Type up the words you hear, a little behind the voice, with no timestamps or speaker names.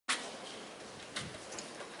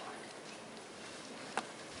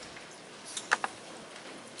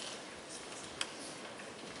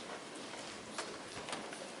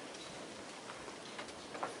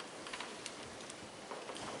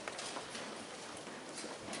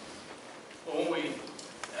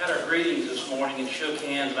greetings this morning and shook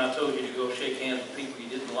hands, and I told you to go shake hands with people you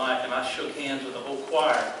didn't like, and I shook hands with the whole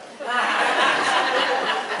choir.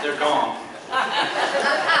 They're gone.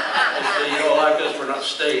 They say, you don't like us, we're not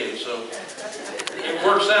staying. So it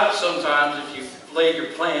works out sometimes if you lay your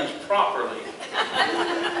plans properly.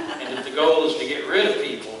 And if the goal is to get rid of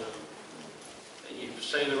people, then you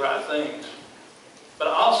say the right things. But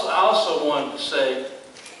I also wanted to say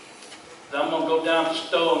that I'm going to go down to the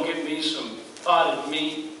store and get me some potted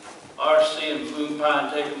meat, RC, and moon pie,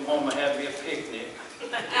 and take them home and have me a picnic.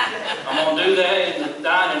 I'm going to do that in the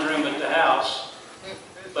dining room at the house,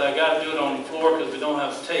 but I got to do it on the floor because we don't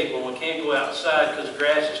have a table. We can't go outside because the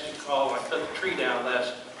grass is too tall. I cut the tree down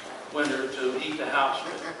last winter to heat the house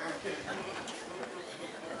with.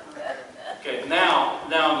 Okay, now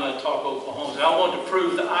I'm going to talk Oklahoma. I want to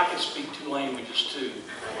prove that I can speak two languages too.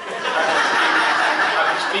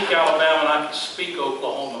 I can speak Alabama and I can speak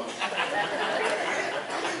Oklahoma.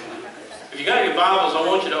 If you got your Bibles, I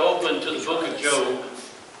want you to open to the book of Job.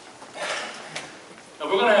 Now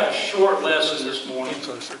we're going to have a short lesson this morning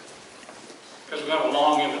because we've got a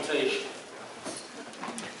long invitation.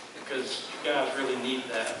 Because you guys really need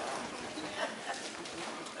that.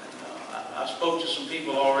 And, I spoke to some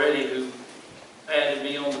people already who patted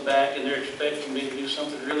me on the back and they're expecting me to do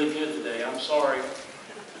something really good today. I'm sorry.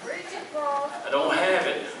 I don't have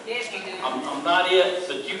it. Yes, you do. I'm not it,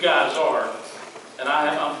 but you guys are. And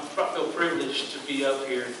I feel privileged to be up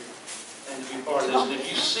here and to be part of this. And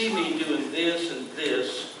if you see me doing this and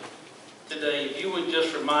this today, if you would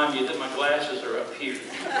just remind me that my glasses are up here.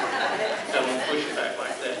 I won't push it back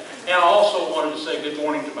like that. And I also wanted to say good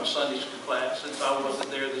morning to my Sunday school class. Since I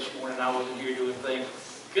wasn't there this morning, I wasn't here doing things.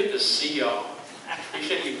 Good to see y'all.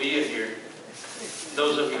 Appreciate you being here.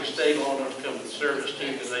 Those of you who stayed long enough to come to the service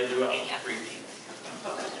too, because they knew I was preaching.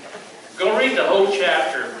 I'm going to read the whole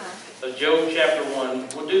chapter of Job chapter 1.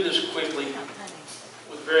 We'll do this quickly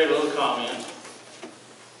with very little comment.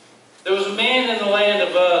 There was a man in the land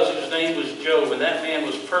of Uz whose name was Job, and that man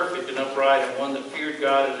was perfect and upright and one that feared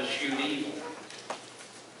God and eschewed evil.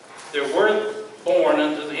 There were born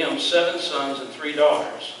unto him 7 sons and 3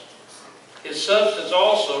 daughters. His substance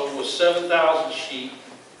also was 7,000 sheep,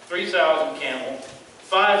 3,000 camel,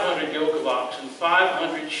 500 yoke of oxen,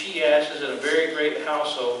 500 she-asses, and a very great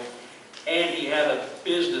household. And he had a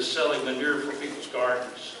business selling manure for people's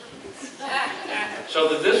gardens. So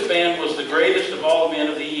that this man was the greatest of all men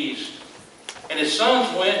of the East. And his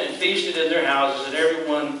sons went and feasted in their houses, and every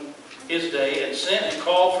one his day, and sent and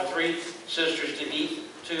called for 3 sisters to eat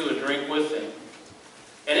too and drink with them.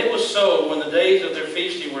 And it was so, when the days of their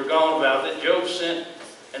feasting were gone about, that Job sent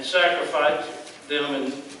and sacrificed them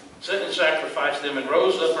and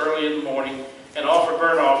rose up early in the morning and offered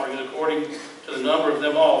burnt offerings according to the number of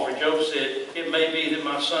them all. For Job said, it may be that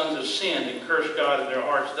my sons have sinned and cursed God in their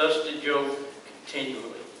hearts. Thus did Job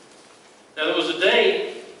continually. Now there was a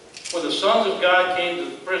day when the sons of God came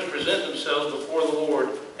to present themselves before the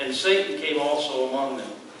Lord, and Satan came also among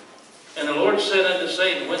them. And the Lord said unto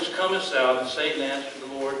Satan, Whence comest thou? And Satan answered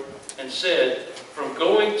the Lord and said, From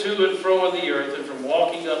going to and fro in the earth, and from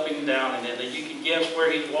walking up and down in it. And you can guess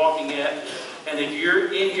where he's walking at. And if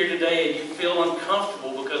you're in here today and you feel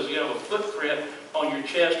uncomfortable because you have a footprint on your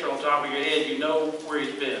chest or on top of your head, you know where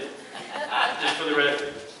he's been. Just for the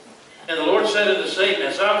record. And the Lord said unto Satan,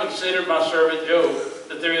 Hast thou considered my servant Job,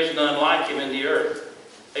 that there is none like him in the earth,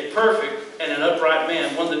 a perfect and an upright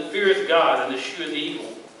man, one that feareth God and escheweth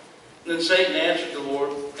evil? And then Satan answered the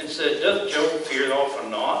Lord and said, Doth Job fear thou for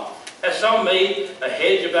naught? Hast thou made a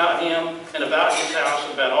hedge about him and about his house,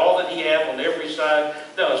 and about all that he hath on every side?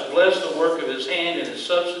 Thou hast blessed the work of his hand, and his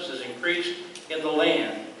substance is increased in the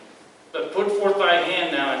land. But put forth thy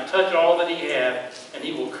hand now, and touch all that he hath, and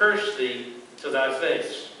he will curse thee to thy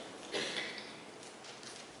face.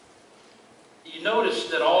 You notice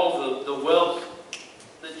that all the wealth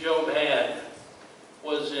that Job had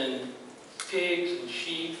was in pigs and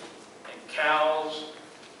sheep and cows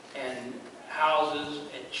and houses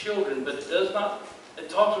and children, but it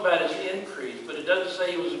talks about his increase, but it doesn't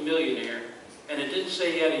say he was a millionaire, and it didn't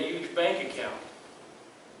say he had a huge bank account.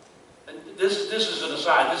 And this is an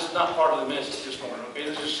aside. This is not part of the message this morning, okay?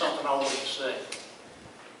 This is something I wanted to say.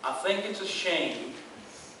 I think it's a shame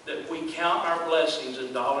that we count our blessings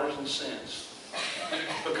in dollars and cents,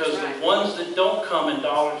 because the ones that don't come in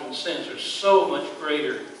dollars and cents are so much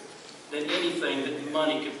greater than anything that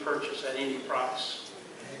money could purchase at any price.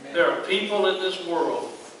 Amen. There are people in this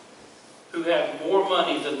world who have more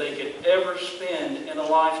money than they could ever spend in a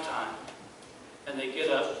lifetime, and they get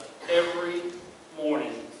up every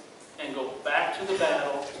morning and go back to the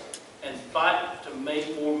battle and fight to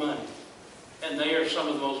make more money. And they are some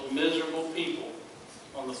of the most miserable people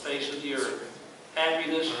on the face of the earth.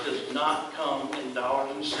 Happiness does not come in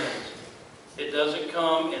dollars and cents. It doesn't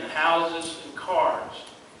come in houses and cars.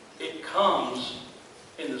 It comes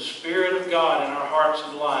in the Spirit of God in our hearts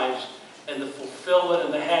and lives, and the fulfillment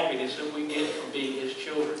and the happiness that we get from being His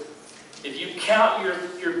children. If you count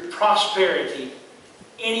your prosperity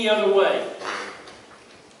any other way,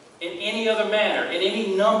 in any other manner, in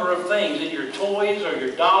any number of things, in your toys or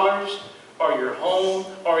your dollars or your home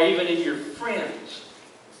or even in your friends,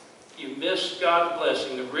 you miss God's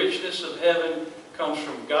blessing. The richness of heaven comes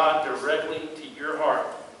from God directly to your heart,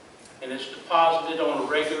 and it's deposited on a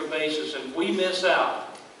regular basis, and we miss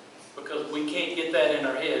out because we can't get that in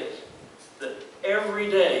our heads, that every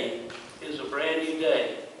day is a brand new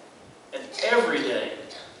day, and every day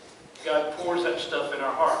God pours that stuff in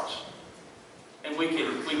our hearts. And we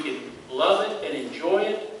can love it and enjoy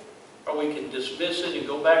it, or we can dismiss it and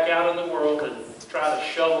go back out in the world and try to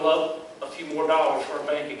shovel up a few more dollars for our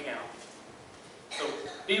bank account. So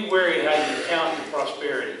be wary how you count your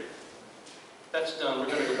prosperity. That's done. We're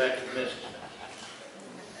going to go back to the message.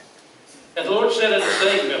 And the Lord said unto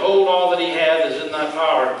Satan, Behold, all that he hath is in thy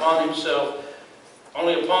power, and upon himself,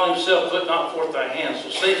 only upon himself put not forth thy hand. So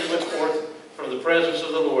Satan went forth from the presence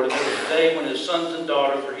of the Lord, and there was a day when his sons and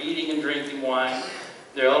daughters were eating and drinking wine in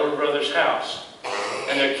their elder brother's house.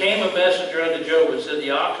 And there came a messenger unto Job, and said,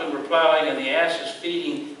 The oxen were plowing, and the asses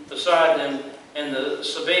feeding beside them, and the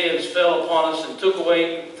Sabaeans fell upon us, and took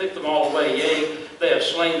them all away. Yea, they have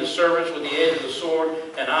slain the servants with the edge of the sword,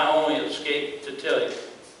 and I only escaped to tell you.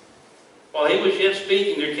 While he was yet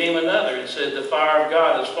speaking, there came another, and said, The fire of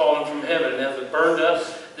God has fallen from heaven, and hath burned up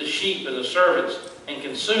the sheep and the servants, and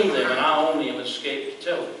consumed them, and I only am escaped to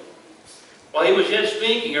tell you. While he was yet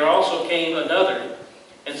speaking, there also came another,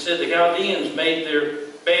 and said, The Chaldeans made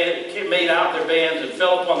out their bands, and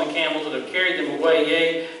fell upon the camels, and have carried them away,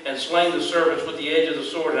 yea, and slain the servants with the edge of the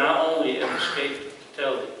sword, and I only am escaped to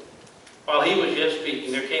tell thee. While he was yet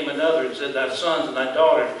speaking, there came another, and said, Thy sons and thy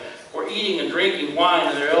daughters were eating and drinking wine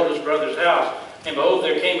in their eldest brother's house. And behold,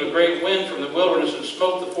 there came a great wind from the wilderness, and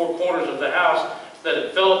smote the four corners of the house, that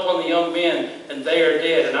it fell upon the young men, and they are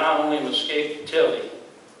dead, and I only am escaped to tell thee.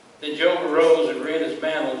 Then Job arose and rent his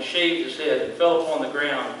mantle, and shaved his head, and fell upon the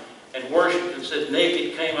ground, and worshipped, and said,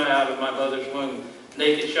 Naked came I out of my mother's womb,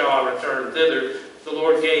 naked shall I return. Thither the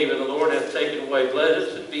Lord gave, and the Lord hath taken away.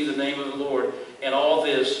 Blessed be the name of the Lord. And all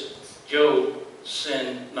this Job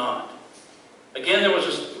sinned not. Again,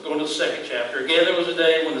 going to the second chapter. Again, there was a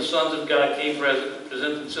day when the sons of God came present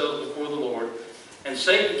themselves before the Lord. And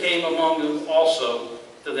Satan came among them also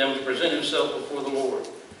to them to present himself before the Lord.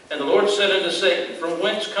 And the Lord said unto Satan, From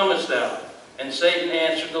whence comest thou? And Satan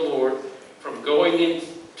answered the Lord, From going in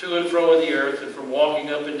to and fro in the earth, and from walking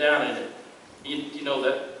up and down in it. You know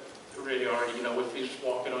that already. You know, if he's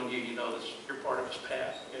walking on you, you know this, you're part of his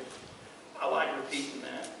path. Okay? I like repeating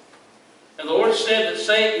that. And the Lord said unto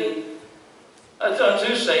Satan,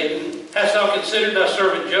 Hast thou considered thy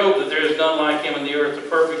servant Job, that there is none like him in the earth, a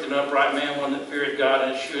perfect and upright man, one that feareth God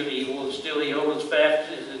and escheweth evil, and still he holdeth fast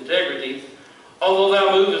his integrity, although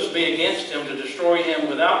thou movest me against him to destroy him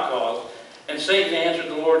without cause? And Satan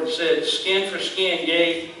answered the Lord and said, Skin for skin,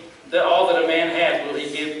 yea, all that a man hath will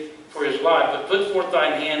he give for his life. But put forth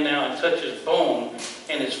thine hand now, and touch his bone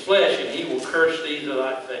and his flesh, and he will curse thee to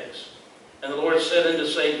thy face. And the Lord said unto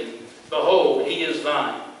Satan, Behold, he is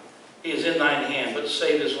thine. He is in thine hand, but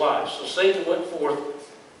save his life. So Satan went forth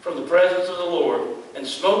from the presence of the Lord, and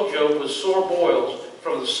smote Job with sore boils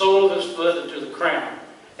from the sole of his foot unto the crown.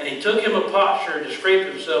 And he took him a potsherd to scrape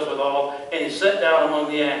himself withal, and he sat down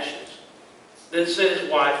among the ashes. Then said his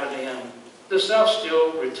wife unto him, Dost thou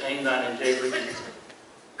still retain thine integrity?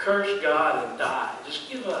 Curse God and die. Just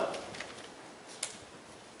give up.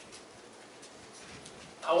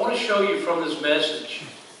 I want to show you from this message.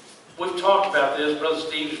 We've talked about this. Brother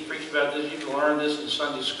Steve has preached about this. You can learn this in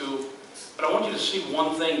Sunday school. But I want you to see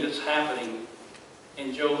one thing that's happening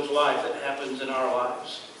in Job's life that happens in our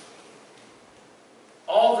lives.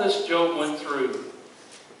 All this Job went through,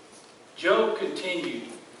 Job continued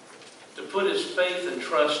to put his faith and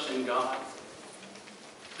trust in God.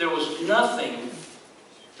 There was nothing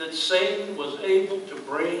that Satan was able to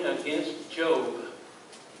bring against Job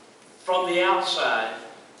from the outside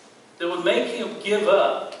that would make him give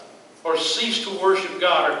up or cease to worship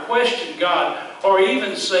God or question God or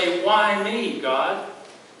even say, Why me, God?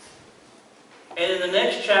 And in the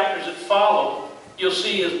next chapters that follow, you'll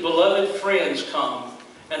see his beloved friends come.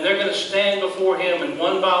 And they're going to stand before him, and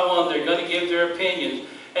one by one they're going to give their opinions.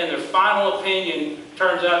 And their final opinion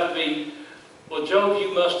turns out to be, Well, Job,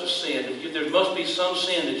 you must have sinned. There must be some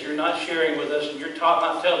sin that you're not sharing with us and you're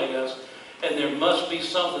not telling us. And there must be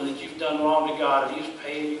something that you've done wrong to God, and He's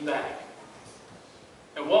paying you back.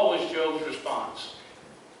 And what was Job's response?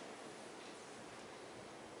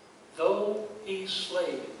 Though he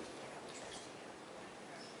slay me,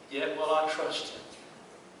 yet will I trust Him.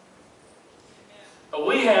 But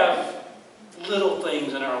we have little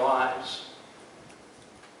things in our lives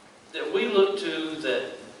that we look to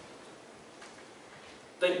that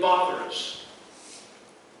they bother us.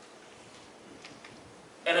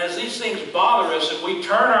 And as these things bother us, if we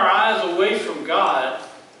turn our eyes away from God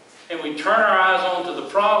and we turn our eyes onto the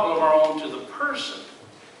problem or onto the person,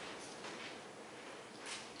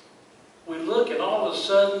 we look and all of a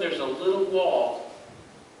sudden there's a little wall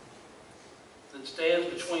that stands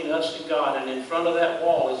between us and God, and in front of that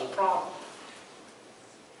wall is a problem.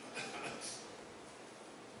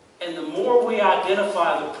 And the more we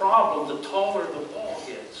identify the problem, the taller the wall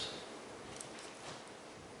gets.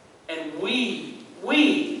 And we,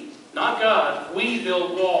 not God, we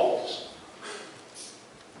build walls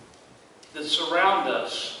that surround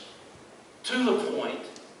us to the point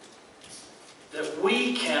that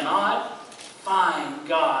we cannot find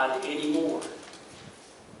God anymore.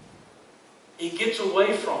 He gets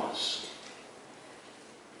away from us.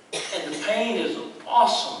 And the pain is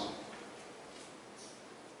awesome.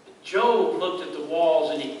 But Job looked at the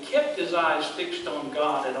walls and he kept his eyes fixed on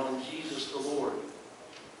God and on Jesus the Lord.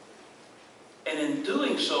 And in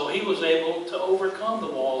doing so, he was able to overcome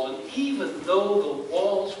the walls. And even though the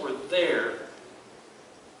walls were there,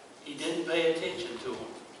 he didn't pay attention to them.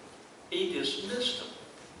 He dismissed them.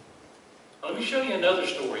 Let me show you another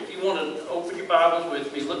story. If you want to open your Bibles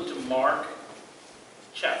with me, look to Mark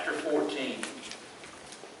chapter 14.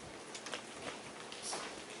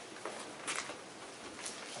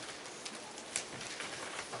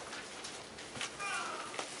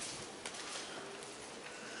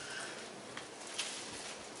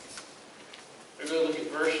 We're going to look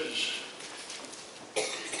at verses.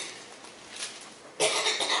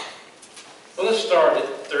 Well, let's start at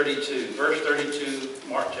 32. Verse 32,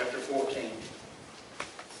 Mark chapter 14.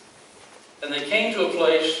 And they came to a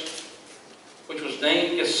place which was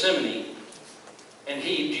named Gethsemane, and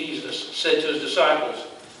he, Jesus, said to his disciples,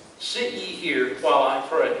 Sit ye here while I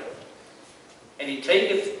pray. And he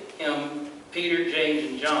taketh him, Peter, James,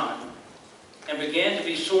 and John, and began to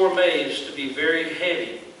be sore amazed, to be very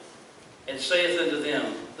heavy, and saith unto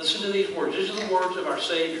them, listen to these words. These are the words of our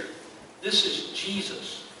Savior. This is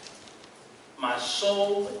Jesus. My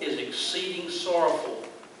soul is exceeding sorrowful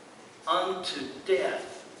unto death.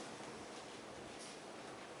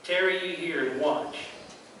 Tarry ye here and watch.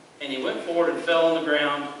 And he went forward and fell on the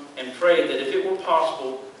ground and prayed that if it were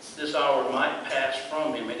possible, this hour might pass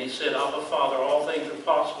from him. And he said, Abba, Father, all things are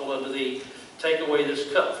possible unto thee. Take away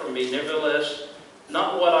this cup from me. Nevertheless,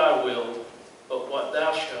 not what I will, but what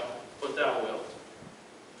thou shalt, what thou wilt.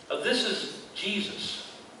 Now, this is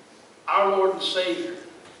Jesus, our Lord and Savior.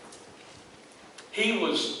 He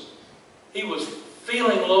was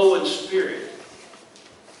feeling low in spirit.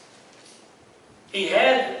 He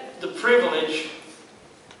had the privilege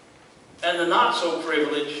and the not so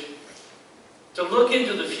privilege to look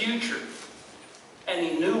into the future, and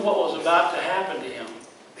he knew what was about to happen to him.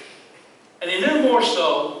 And he knew more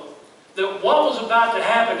so that what was about to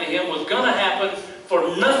happen to him was going to happen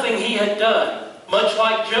for nothing he had done, much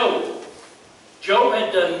like Job. Job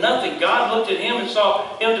had done nothing. God looked at him and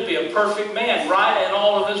saw him to be a perfect man, right in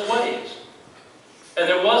all of his ways. And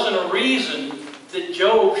there wasn't a reason that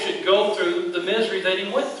Job should go through the misery that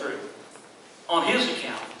he went through on his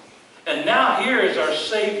account. And now here is our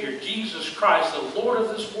Savior, Jesus Christ, the Lord of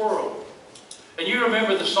this world. And you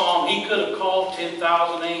remember the song, He could have called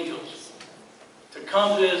 10,000 angels to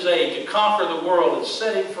come to His aid, to conquer the world and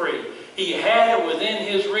set Him free. He had it within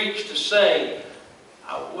His reach to say,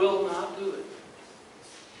 I will not do it.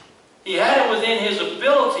 He had it within His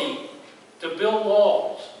ability to build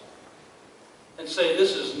walls and say,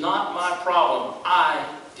 this is not my problem. I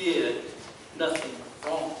did nothing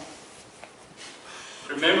wrong.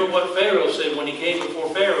 Remember what Pharaoh said when he came before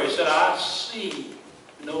Pharaoh. He said, I see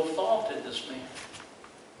no fault in this man.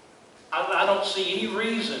 I don't see any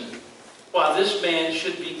reason why this man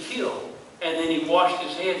should be killed. And then he washed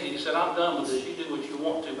his hands and he said, I'm done with this. You do what you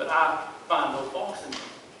want to, but I find no fault in him.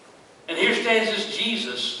 And here stands this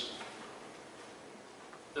Jesus,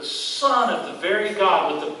 the Son of the very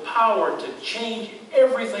God, with the power to change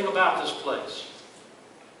everything about this place.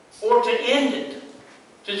 Or to end it.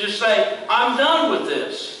 To just say, I'm done with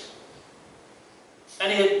this.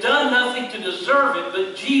 And he had done nothing to deserve it,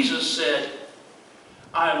 but Jesus said,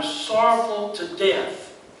 I am sorrowful to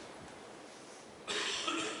death.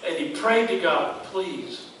 And he prayed to God,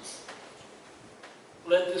 please,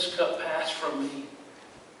 let this cup pass from me.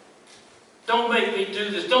 Don't make me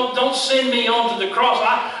do this. Don't send me onto the cross.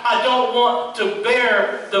 I don't want to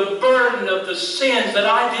bear the burden of the sins that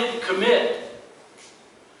I didn't commit.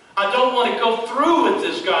 I don't want to go through with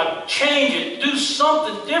this, God. Change it. Do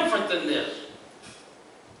something different than this.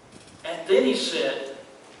 And then he said,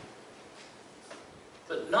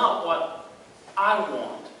 but not what I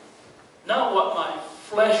want. Not what my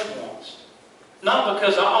flesh wants. Not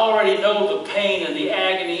because I already know the pain and the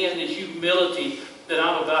agony and the humility that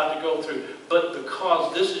I'm about to go through, but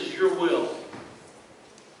because this is your will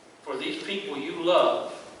for these people you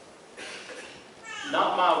love.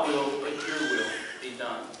 Not my will, but your will be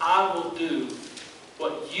done. I will do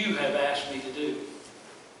what you have asked me to do.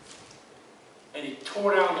 And he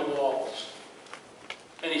tore down the walls.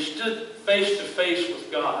 And he stood face to face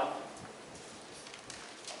with God.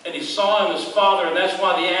 And he saw him as Father, and that's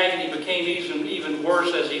why the agony became even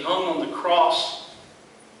worse as he hung on the cross.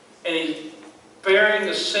 And he's bearing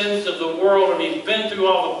the sins of the world, and he's been through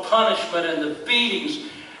all the punishment and the beatings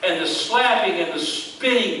and the slapping and the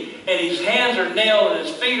spitting, and his hands are nailed and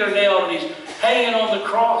his feet are nailed, and he's hanging on the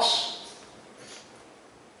cross.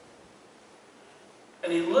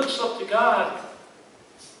 And he looks up to God,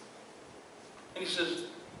 and he says,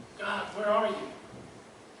 God, where are you?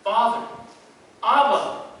 Father,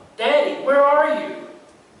 Abba, Daddy, where are you?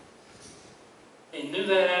 He knew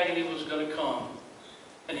that agony was going to come.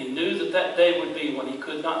 And he knew that that day would be when he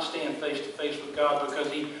could not stand face to face with God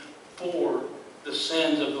because he bore the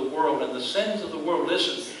sins of the world. And the sins of the world,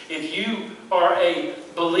 listen, if you are a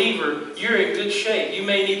believer, you're in good shape. You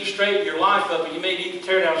may need to straighten your life up and you may need to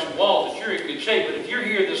tear down some walls, but you're in good shape. But if you're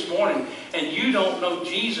here this morning and you don't know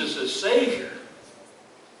Jesus as Savior,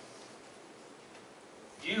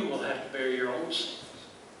 you will have to bear your own sins.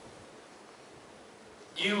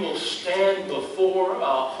 You will stand before a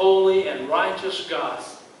holy and righteous God,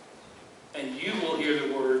 and you will hear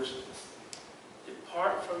the words,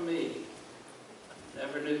 depart from me, I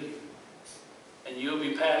never knew you. And you'll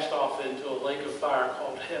be passed off into a lake of fire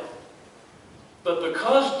called hell. But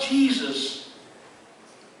because Jesus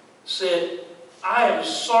said, I am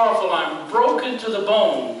sorrowful, I'm broken to the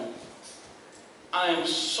bone, I am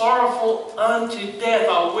sorrowful unto death,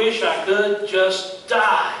 I wish I could just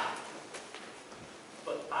die.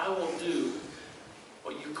 I will do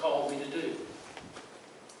what you called me to do.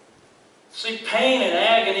 See, pain and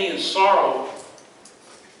agony and sorrow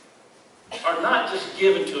are not just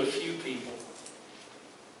given to a few people.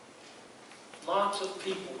 Lots of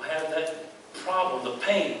people have that problem, the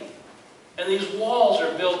pain. And these walls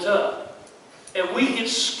are built up. And we get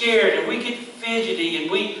scared and we get fidgety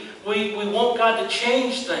and we want God to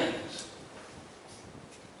change things.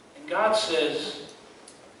 And God says,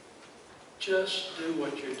 just do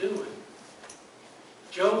what you're doing.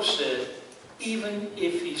 Job said, even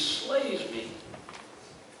if he slays me,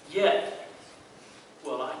 yet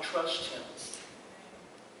will I trust him.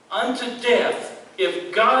 Unto death,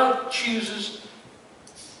 if God chooses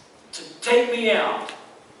to take me out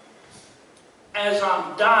as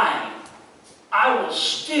I'm dying, I will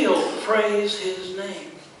still praise his name.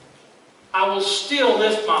 I will still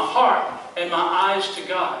lift my heart and my eyes to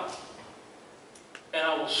God. And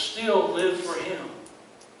I will still live for him.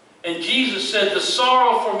 And Jesus said, the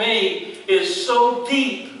sorrow for me is so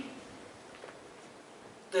deep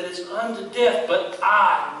that it's unto death, but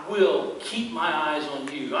I will keep my eyes on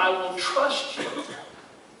you. I will trust you.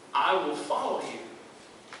 I will follow you.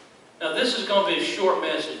 Now this is going to be a short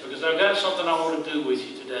message because I've got something I want to do with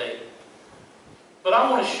you today. But I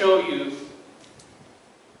want to show you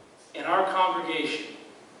in our congregation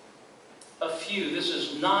a few. This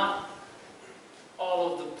is not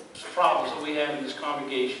all of the problems that we have in this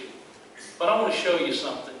congregation. But I want to show you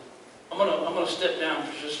something. I'm going to step down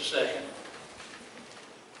for just a second.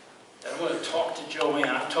 And I'm going to talk to Joanne.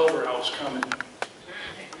 I told her I was coming.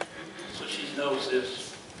 So she knows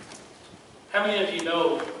this. How many of you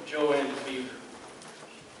know Joanne Beaver?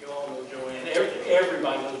 You all know Joanne.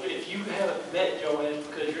 Everybody knows. If you haven't met Joanne, it's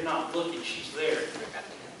because you're not looking. She's there.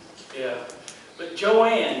 Yeah. But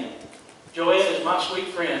Joanne is my sweet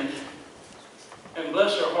friend. And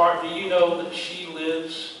bless her heart, do you know that she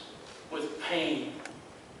lives with pain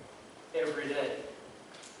every day?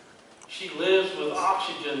 She lives with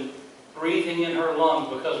oxygen breathing in her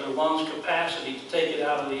lungs because her lungs' capacity to take it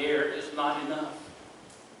out of the air is not enough.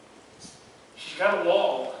 She's got a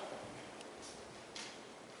wall.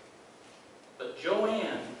 But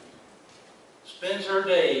Joanne spends her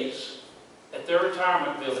days at their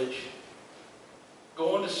retirement village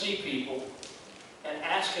going to see people and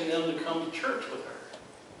asking them to come to church with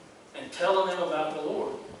her and telling them about the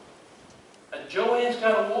Lord. Now, Joanne's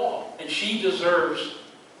got a wall, and she deserves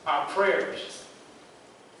our prayers.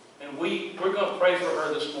 And we're going to pray for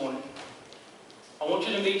her this morning. I want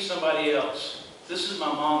you to meet somebody else. This is my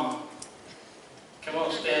mama. Come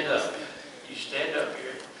on, stand up. You stand up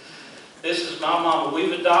here. This is my mama.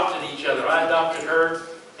 We've adopted each other. I adopted her,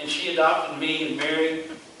 and she adopted me and Mary,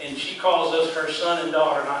 and she calls us her son and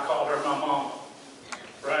daughter, and I call her my mama.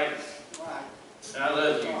 Right? And I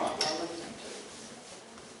love you.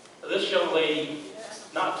 This young lady,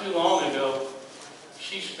 not too long ago,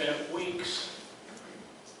 she spent weeks,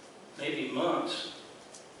 maybe months,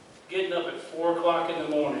 getting up at 4 o'clock in the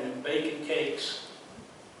morning and baking cakes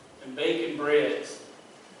and baking bread.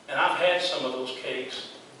 And I've had some of those cakes.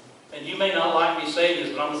 And you may not like me saying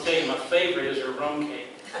this, but I'm going to tell you my favorite is her rum cake.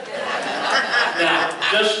 Now,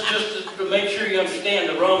 just to make sure you understand,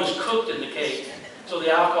 the rum is cooked in the cake, so the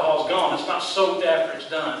alcohol's gone. It's not soaked after it's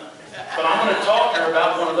done. But I'm going to talk to her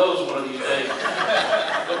about one of those one of these days.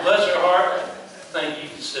 But bless her heart. Thank you. You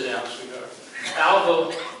can sit down, sweetheart.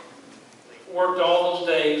 Alva worked all those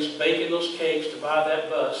days baking those cakes to buy that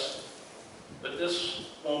bus. But this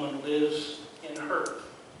woman lives in hurt.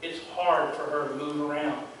 It's hard for her to move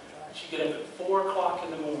around. She get up at 4 o'clock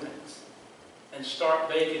in the morning and start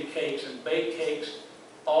baking cakes and bake cakes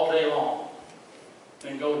all day long.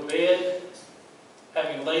 And go to bed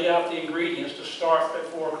having laid out the ingredients to start at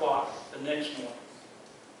 4 o'clock the next morning.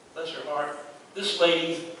 Bless her heart. This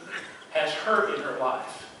lady has hurt in her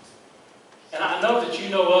life. And I know that you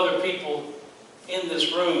know other people in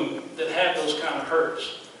this room that have those kind of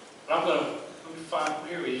hurts. But I'm going to find,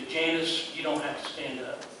 here he is. Janice, you don't have to stand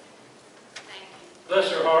up. Bless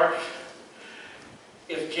her heart.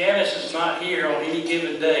 If Janice is not here on any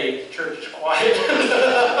given day, the church is quiet.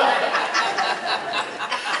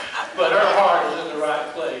 But her heart is in the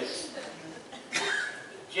right place.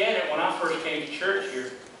 Janet, when I first came to church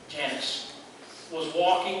here, Janice was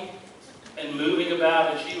walking and moving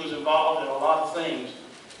about, and she was involved in a lot of things.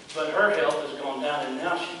 But her health has gone down, and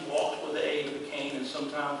now she walks with the aid of a cane and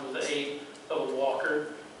sometimes with the aid of a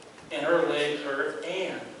walker, and her legs hurt,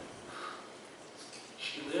 and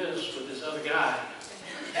she lives with this other guy.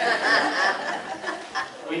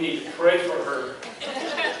 We need to pray for her,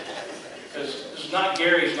 because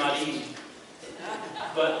Gary's not easy.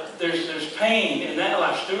 But there's pain in that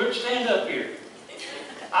life. Stuart, stand up here.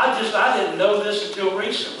 I didn't know this until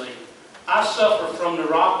recently. I suffer from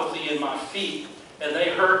neuropathy in my feet, and they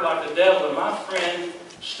hurt like the devil. And my friend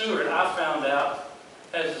Stuart, I found out,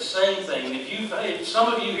 has the same thing. If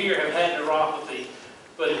some of you here have had neuropathy,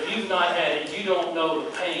 but if you've not had it, you don't know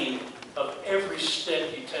the pain of every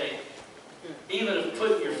step you take. Even if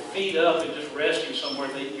putting your feet up and just resting somewhere,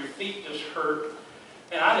 your feet just hurt.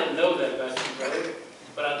 And I didn't know that about you, brother.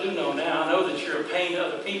 But I do know now. I know that you're a pain to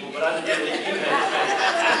other people, but I didn't know that you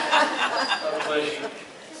had pain. God bless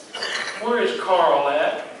you. Where is Carl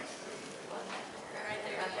at?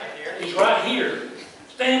 He's right here.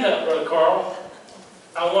 Stand up, Brother Carl.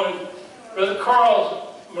 Brother Carl's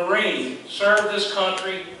Marine, served this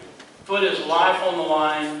country, put his life on the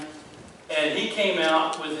line, and he came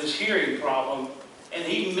out with his hearing problem, and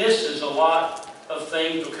he misses a lot of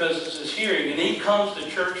things because it's his hearing. And he comes to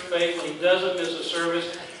church faithfully, he doesn't miss a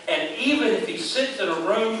service, and even if he sits in a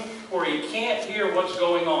room where he can't hear what's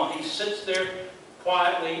going on, he sits there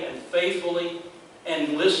quietly and faithfully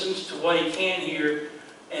and listens to what he can hear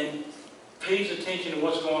and pays attention to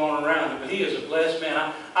what's going on around him. But he is a blessed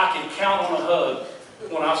man. I can count on a hug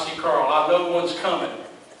when I see Carl. I know one's coming.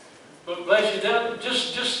 But bless you,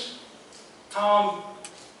 just Tom,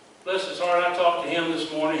 bless his heart, I talked to him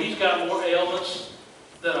this morning. He's got more ailments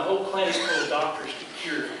than a whole clinic full of doctors can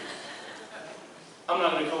cure. I'm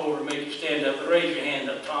not going to come over and make you stand up, but raise your hand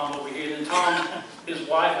up, Tom, over here. Then Tom, his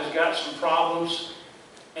wife has got some problems,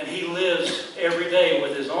 and he lives every day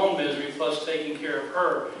with his own misery plus taking care of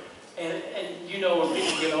her. And you know, when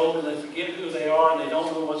people get older, they forget who they are and they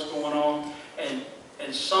don't know what's going on.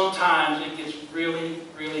 And sometimes it gets really,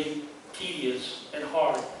 really tedious and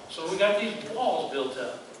hard. So we got these walls built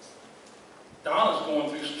up. Donna's going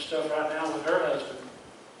through some stuff right now with her husband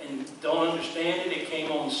and don't understand it. It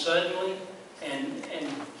came on suddenly, and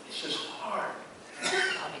it's just hard.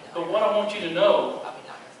 But what I want you to know,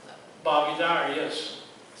 Bobby Dyer, yes.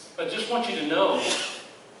 I just want you to know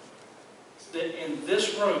that in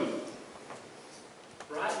this room,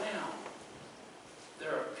 right now,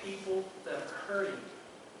 there are people that are hurting.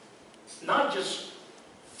 Not just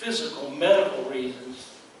physical, medical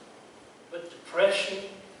reasons, but depression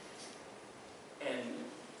and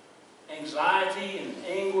anxiety and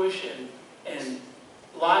anguish, and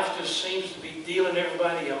life just seems to be dealing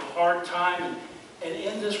everybody a hard time. And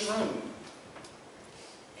in this room,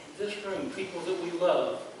 people that we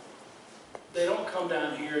love they don't come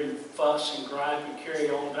down here and fuss and gripe and carry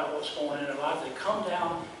on about what's going on in their life. They come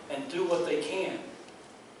down and do what they can.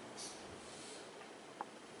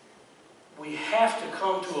 We have to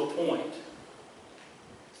come to a point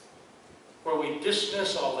where we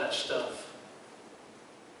dismiss all that stuff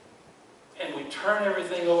and we turn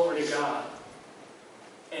everything over to God.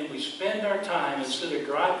 And we spend our time, instead of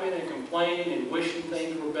griping and complaining and wishing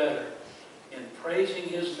things were better, in praising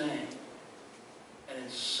His name and in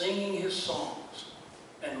singing His songs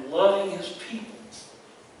and loving His people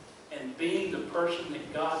and being the person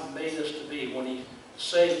that God made us to be when He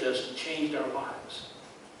saved us and changed our lives.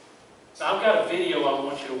 Now, I've got a video I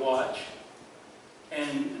want you to watch.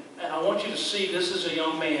 And I want you to see this is a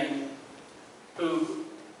young man who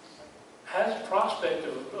has a prospect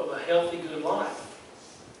of a healthy, good life.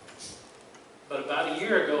 But about a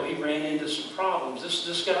year ago, he ran into some problems.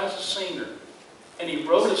 This guy's a singer. And he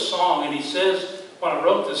wrote a song, and he says, when I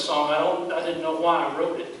wrote this song, I didn't know why I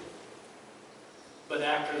wrote it. But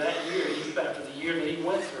after that year, after the year that he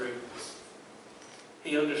went through,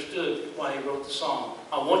 he understood why he wrote the song.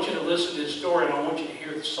 I want you to listen to his story, and I want you to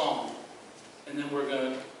hear the song. And then we're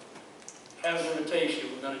going to have an invitation.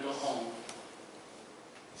 We're going to go home.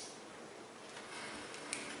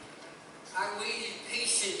 I waited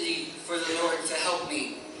patiently for the Lord to help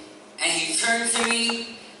me, and He turned to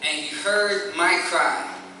me, and He heard my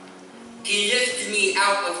cry. He lifted me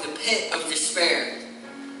out of the pit of despair.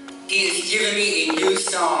 He has given me a new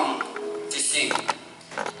song to sing.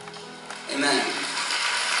 Amen.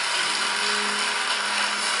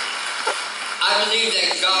 I believe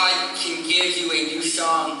that God can give you a new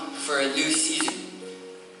song for a new season.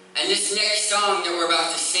 And this next song that we're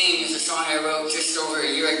about to sing is a song I wrote just over a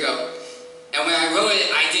year ago. And when I wrote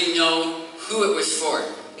it, I didn't know who it was for.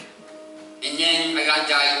 And then I got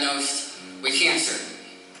diagnosed with cancer.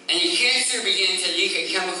 And the cancer began to leak a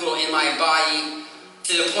chemical in my body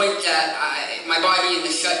to the point that my body began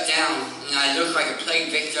to shut down. And I looked like a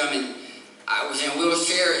plague victim, and I was in a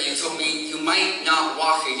wheelchair, and they told me, you might not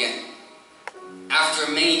walk again.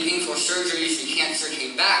 After many painful surgeries, the cancer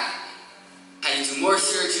came back. I had to do more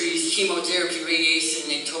surgeries, chemotherapy, radiation,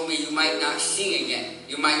 and they told me you might not sing again.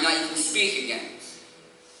 You might not even speak again.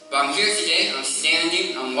 But I'm here today. I'm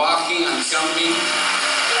standing, I'm walking, I'm jumping.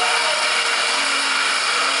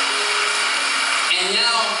 And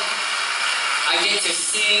now I get to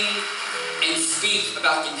sing and speak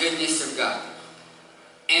about the goodness of God.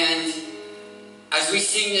 And as we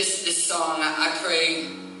sing this song, I pray,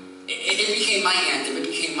 it became my anthem, it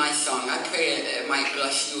became my song. I pray it might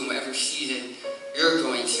bless you in whatever season you're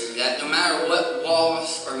going through. That no matter what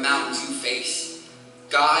walls or mountains you face,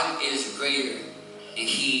 God is greater and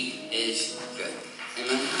He is good.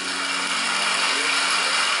 Amen.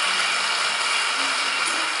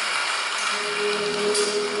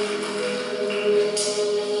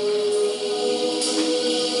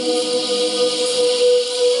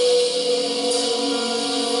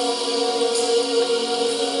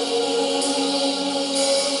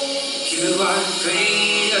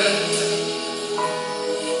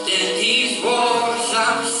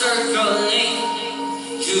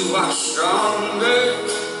 You are stronger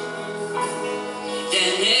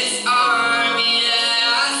than this army that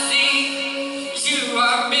I see. You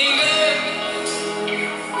are bigger,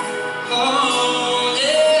 oh,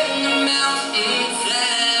 than the mountains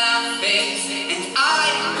that I face. And I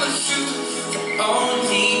will choose to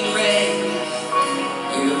only praise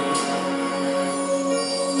you.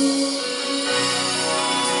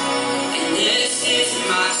 And this is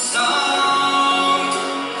my song,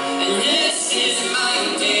 and this is my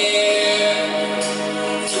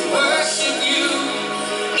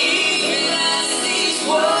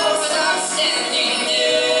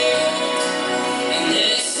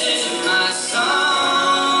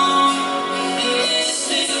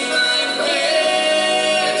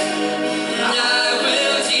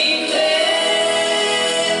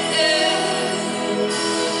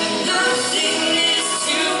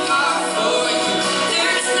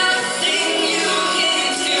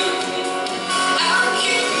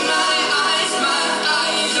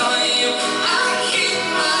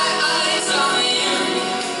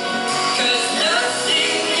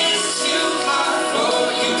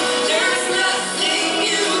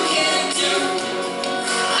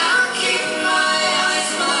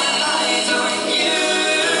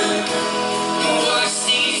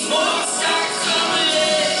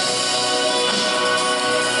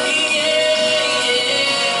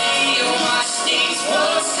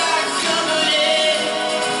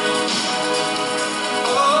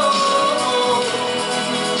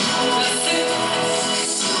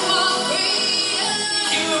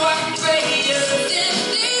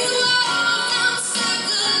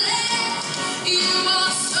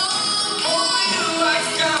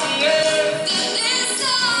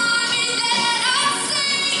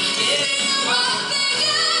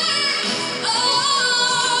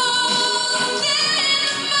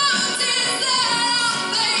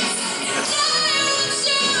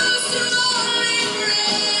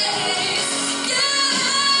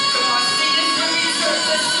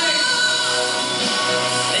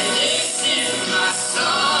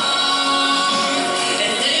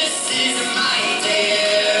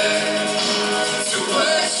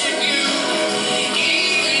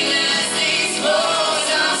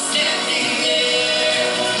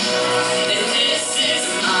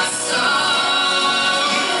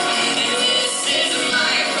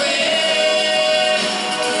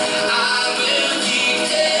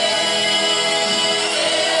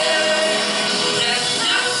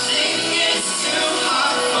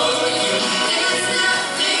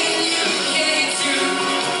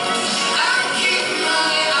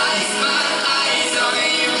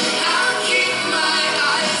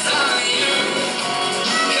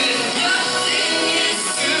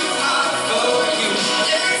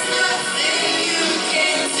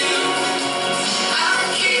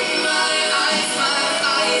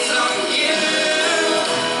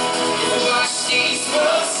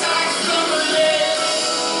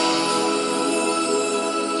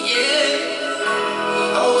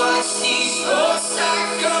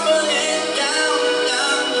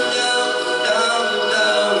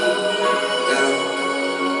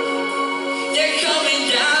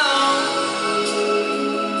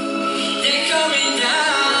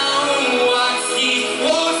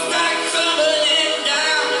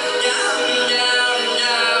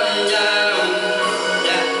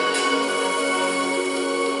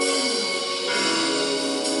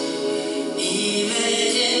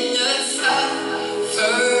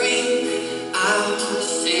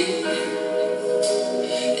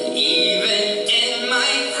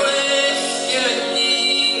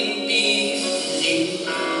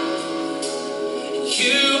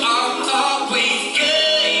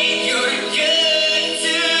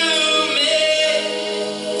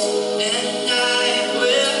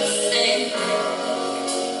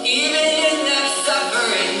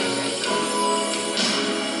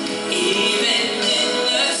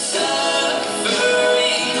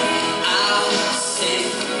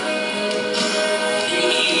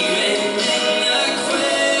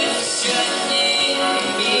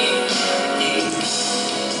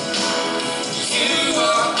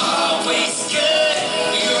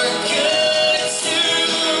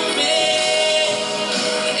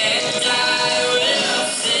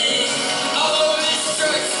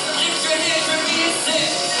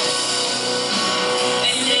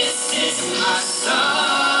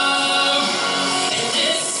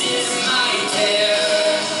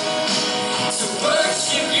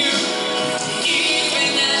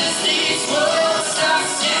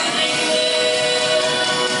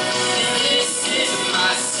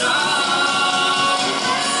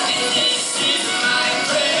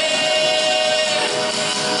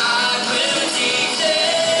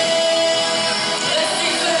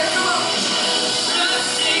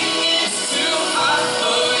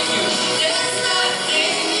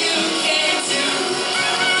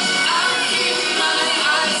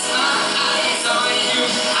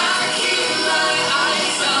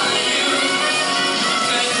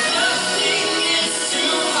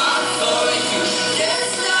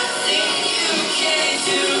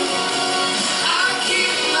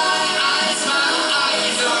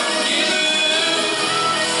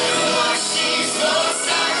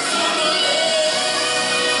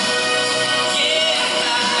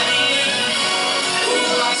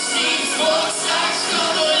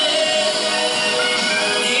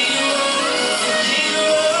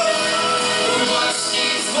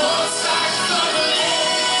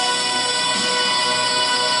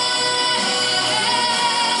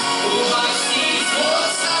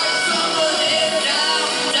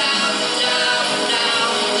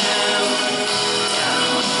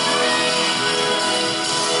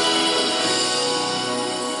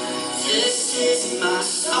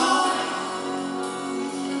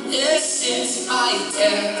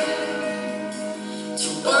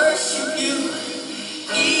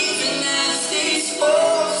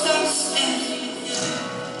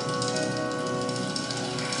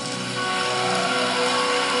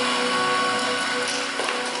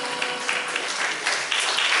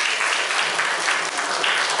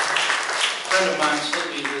friend of mine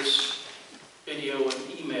sent me this video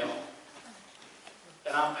and email,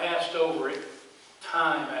 and I passed over it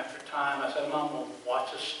time after time. I said, I'm not going to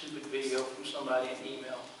watch a stupid video from somebody in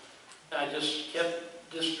email. And I just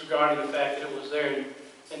kept disregarding the fact that it was there.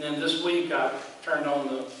 And then this week I turned on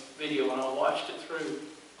the video and I watched it through.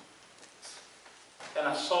 And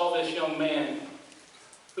I saw this young man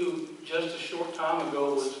who just a short time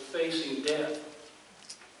ago was facing death.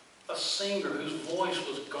 A singer whose voice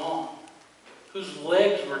was gone, whose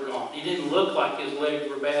legs were gone. He didn't look like his legs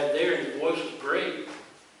were bad there, and his voice was great.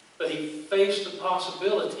 But he faced the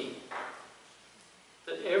possibility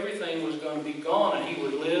that everything was going to be gone and he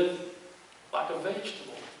would live like a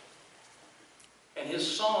vegetable. And his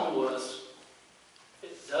song was,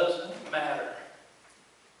 "It doesn't matter.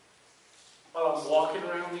 While I'm walking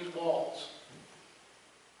around these walls,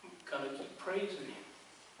 I'm going to keep praising Him."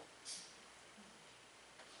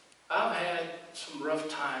 I've had some rough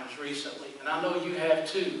times recently, and I know you have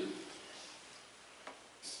too.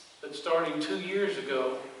 But starting 2 years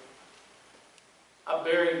ago, I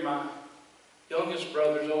buried my youngest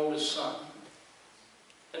brother's oldest son,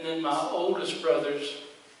 and then my oldest brother's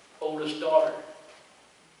oldest daughter.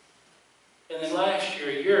 And then last year,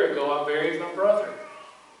 a year ago, I buried my brother.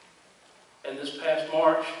 And this past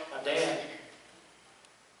March, my dad.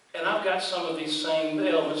 And I've got some of these same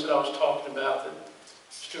ailments that I was talking about that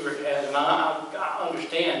Stuart has, and I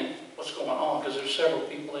understand what's going on because there's several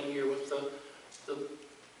people in here with the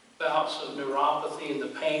bouts of neuropathy and the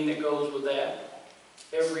pain that goes with that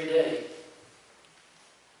every day.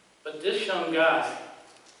 But this young guy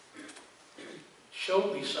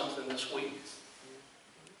showed me something this week.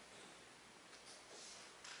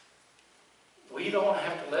 We don't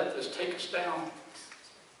have to let this take us down.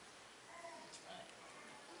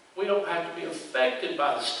 We don't have to be affected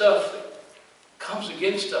by the stuff that comes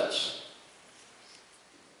against us,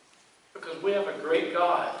 because we have a great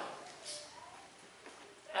God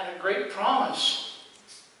and a great promise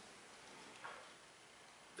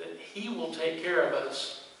that He will take care of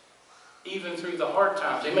us even through the hard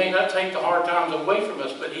times. He may not take the hard times away from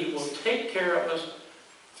us, but He will take care of us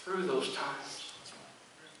through those times.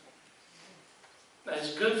 Now,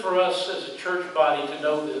 it's good for us as a church body to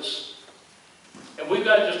know this. And we've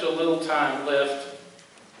got just a little time left.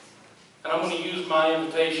 And I'm going to use my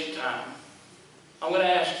invitation time. I'm going to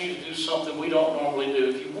ask you to do something we don't normally do.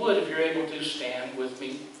 If you would, if you're able to, stand with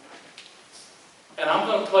me. And I'm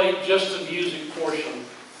going to play just the music portion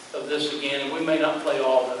of this again, and we may not play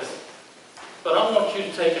all of it. But I want you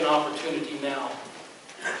to take an opportunity now.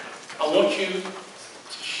 I want you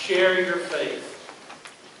to share your faith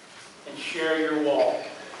and share your walk.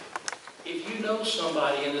 If you know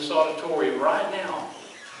somebody in this auditorium right now,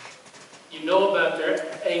 you know about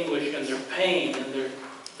their anguish and their pain and their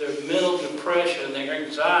mental depression and their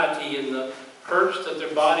anxiety and the hurts that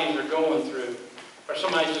their bodies are going through, or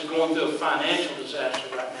somebody's just going through a financial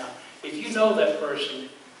disaster right now. If you know that person,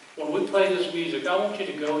 when we play this music, I want you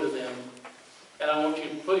to go to them and I want you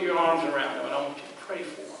to put your arms around them and I want you to pray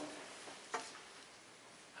for them.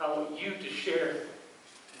 I want you to share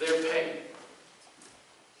their pain.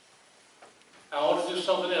 I want to do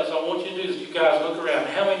something else. I want you to do this. You guys look around.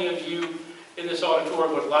 How many of you in this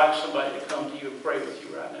auditorium would like somebody to come to you and pray with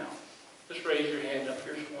you right now? Just raise your hand up.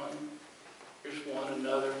 Here's one. Here's one.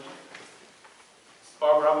 Another.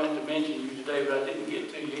 Barbara, I meant to mention you today, but I didn't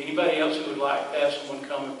get to you. Anybody else who would like to have someone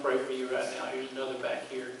come and pray for you right now? Here's another back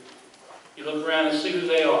here. You look around and see who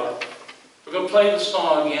they are. We're going to play the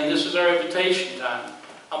song again. This is our invitation time.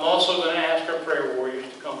 I'm also going to ask our prayer warriors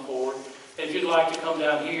to come forward. And if you'd like to come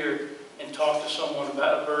down here and talk to someone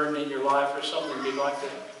about a burden in your life or something you'd like to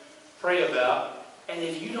pray about. And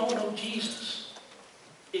if you don't know Jesus,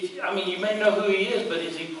 you may know who He is, but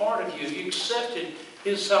is He part of you? If you accepted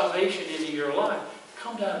His salvation into your life,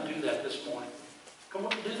 come down and do that this morning. Come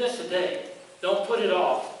on, do that today. Don't put it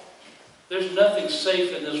off. There's nothing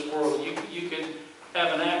safe in this world. You could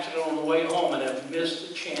have an accident on the way home and have missed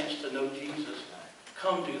the chance to know Jesus.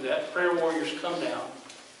 Come do that. Prayer warriors, come down.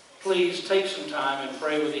 Please take some time and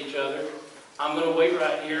pray with each other. I'm going to wait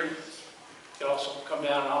right here. You can also come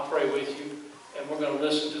down and I'll pray with you. And we're going to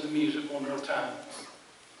listen to the music one more time.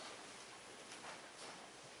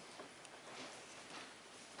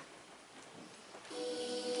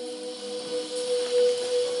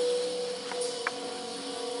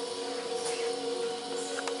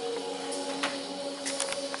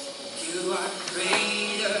 You are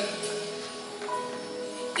greater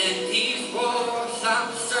than these walls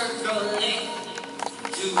I'm circling.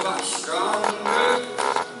 You are stronger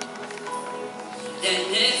than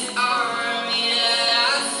this army that I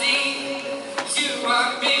see. You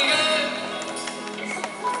are bigger.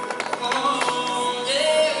 Oh.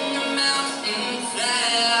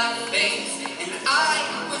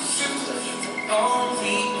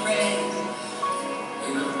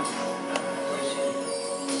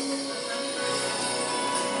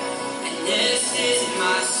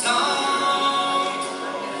 song,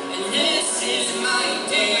 and this is my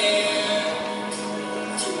dare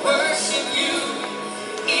to worship you,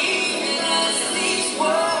 even as these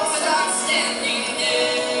walls are standing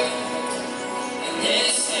there. And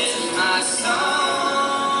this is my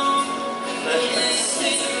song, and this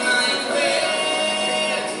is my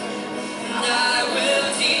prayer, and I will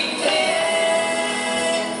declare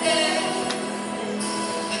that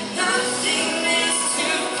nothing is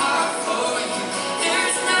too hard for you.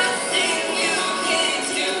 There's nothing you can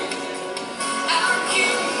do. I'll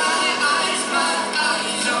keep my eyes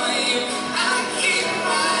on you. I'll keep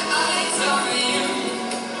my eyes on you.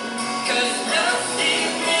 'Cause nothing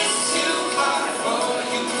is too hard for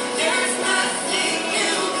you. There's nothing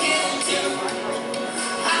you can do.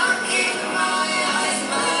 I'll keep my eyes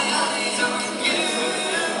on you.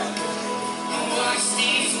 And watch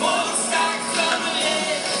these walls start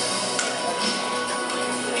crumbling.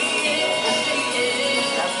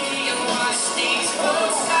 And watch these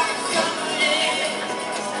walls start crumbling.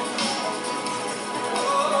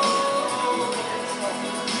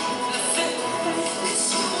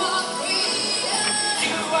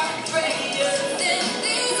 You are greater than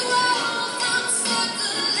these walls. I'm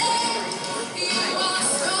struggling. You are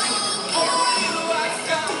strong. You are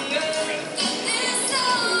stronger than this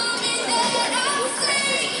army that I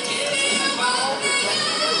see. You are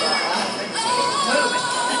bigger.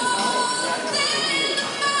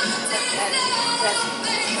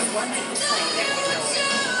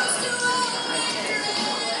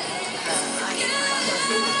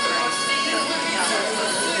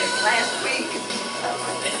 Last week.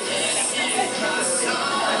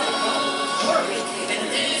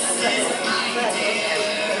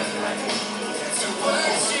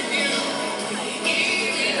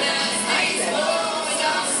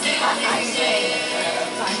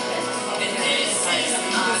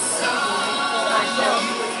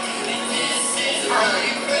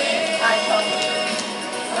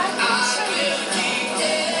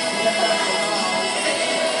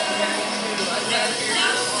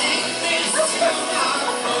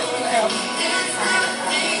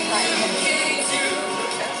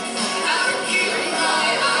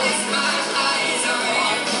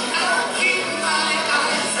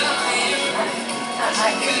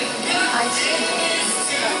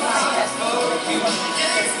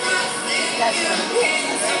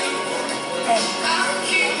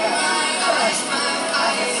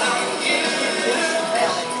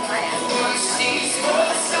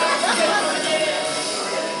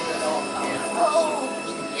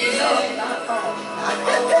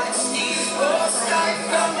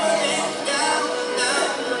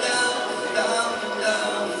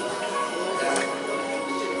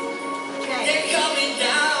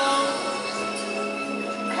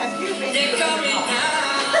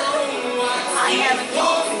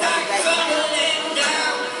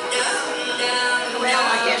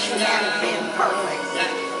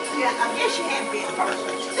 I guess you have been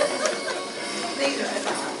perfect. Neither have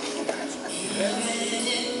I.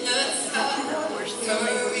 We're still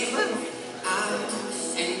moving.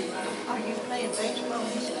 Are you playing baseball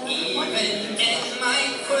and stuff? Even in my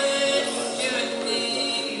questioning,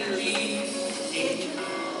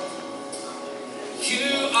 you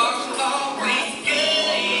are always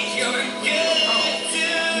good. You're good to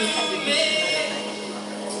me,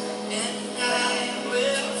 and I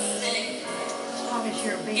will sing. As long as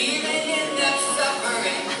you're being Even in the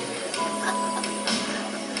suffering,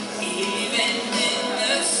 even in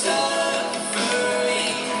the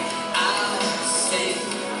suffering, I'll sing.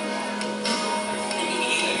 And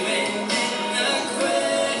even in the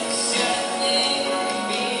questioning,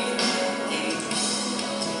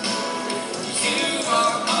 you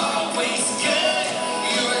are always good.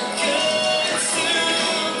 You're good to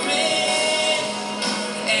me,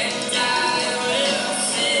 and I will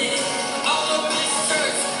sing. All over this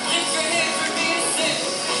church, lift your hands for me to sing.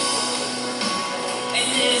 And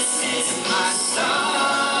this is my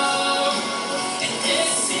song, and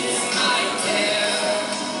this is my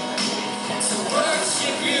dare to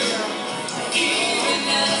worship you, even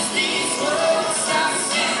as these walls are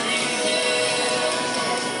standing there.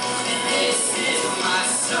 And this is my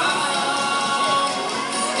song,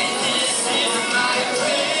 and this is my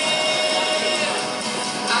prayer.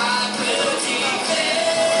 I will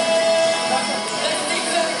declare. Let's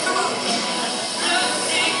declare, come on.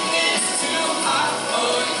 Nothing is too hard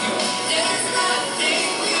for you. There's nothing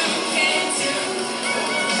you can do.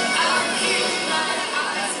 I'll keep my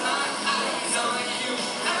eyes on you.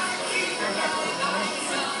 I'll keep my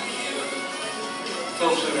eyes on you.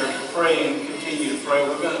 Folks that are praying, continue to pray.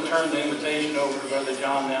 We're going to turn the invitation over to Brother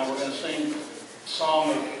John now. We're going to sing a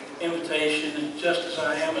song of invitation, and just as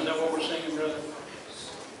I am. Is that what we're singing, brother?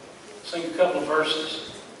 Sing a couple of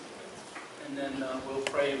verses, and then we'll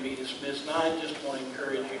pray and be dismissed. And I just want to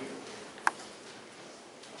encourage you.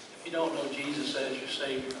 If you don't know Jesus as your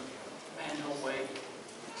Savior, man, don't wait.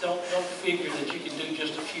 Don't figure that you can do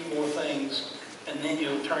just a few more things and then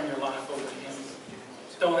you'll turn your life over to Him.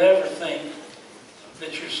 Don't ever think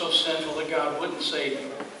that you're so sinful that God wouldn't save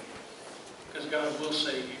you, because God will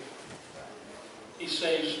save you. He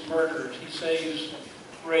saves murderers. He saves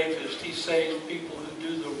rapists. He saves people who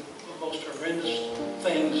do the most horrendous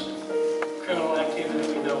things, criminal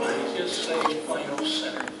activity we know. He just saves plain old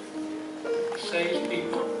sinners. He saves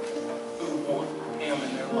people who want Him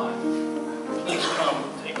in their life. Please come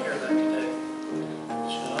and take care of that today.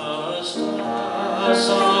 Just as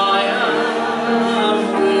I am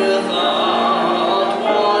without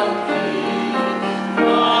one plea,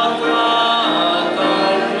 but that thy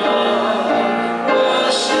blood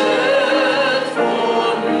was shed for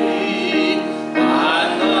me,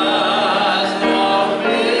 and that thou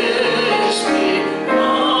mayest me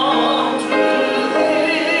come to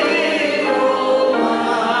thee, O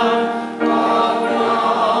Lamb of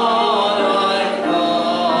God, I come.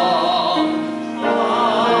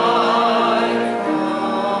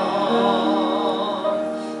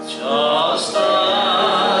 Just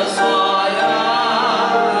as I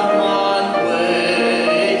am, and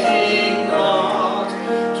waiting not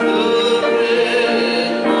to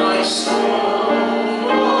rid my soul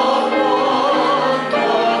of one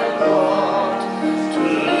dark thought, to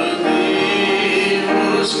Thee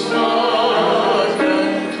whose blood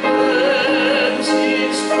can cleanse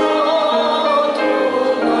each thought, O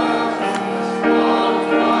Lamb of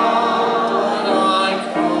God, I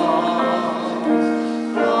come.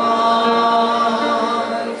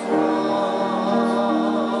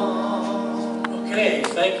 Okay,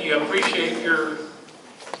 thank you. I appreciate your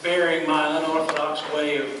bearing my unorthodox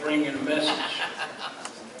way of bringing a message.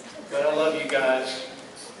 But I love you guys.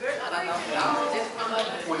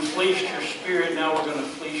 We fleeced your spirit, now we're going to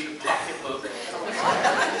fleece your pocketbook. I'm going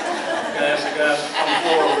to ask the guys to come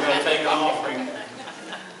forward. We're going to take an offering,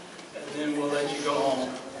 and then we'll let you go home.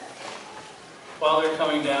 While they're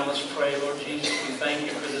coming down, let's pray. Lord Jesus, we thank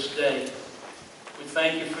you for this day. We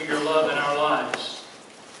thank you for your love in our lives.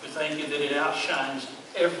 We thank you that it outshines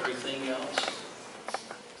everything else.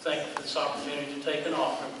 Thank you for this opportunity to take an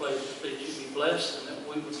offering, place that you be blessed and that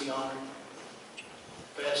we would be honored.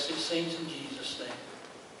 We ask these things in Jesus' name.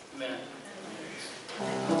 Amen.